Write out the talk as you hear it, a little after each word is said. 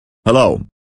Hello.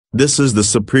 This is the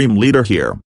Supreme Leader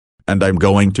here. And I'm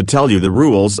going to tell you the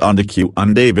rules on the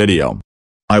Q&A video.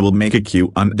 I will make a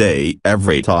Q&A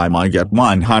every time I get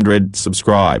 100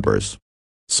 subscribers.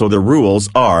 So the rules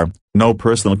are, no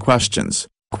personal questions,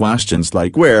 questions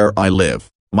like where I live,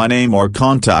 my name or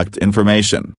contact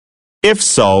information. If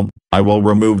so, I will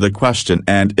remove the question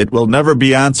and it will never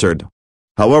be answered.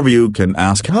 However, you can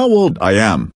ask how old I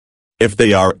am. If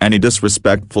they are any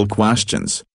disrespectful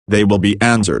questions, they will be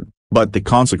answered, but the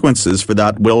consequences for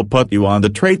that will put you on the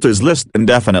traitors list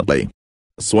indefinitely.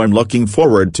 So I'm looking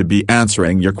forward to be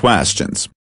answering your questions.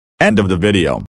 End of the video.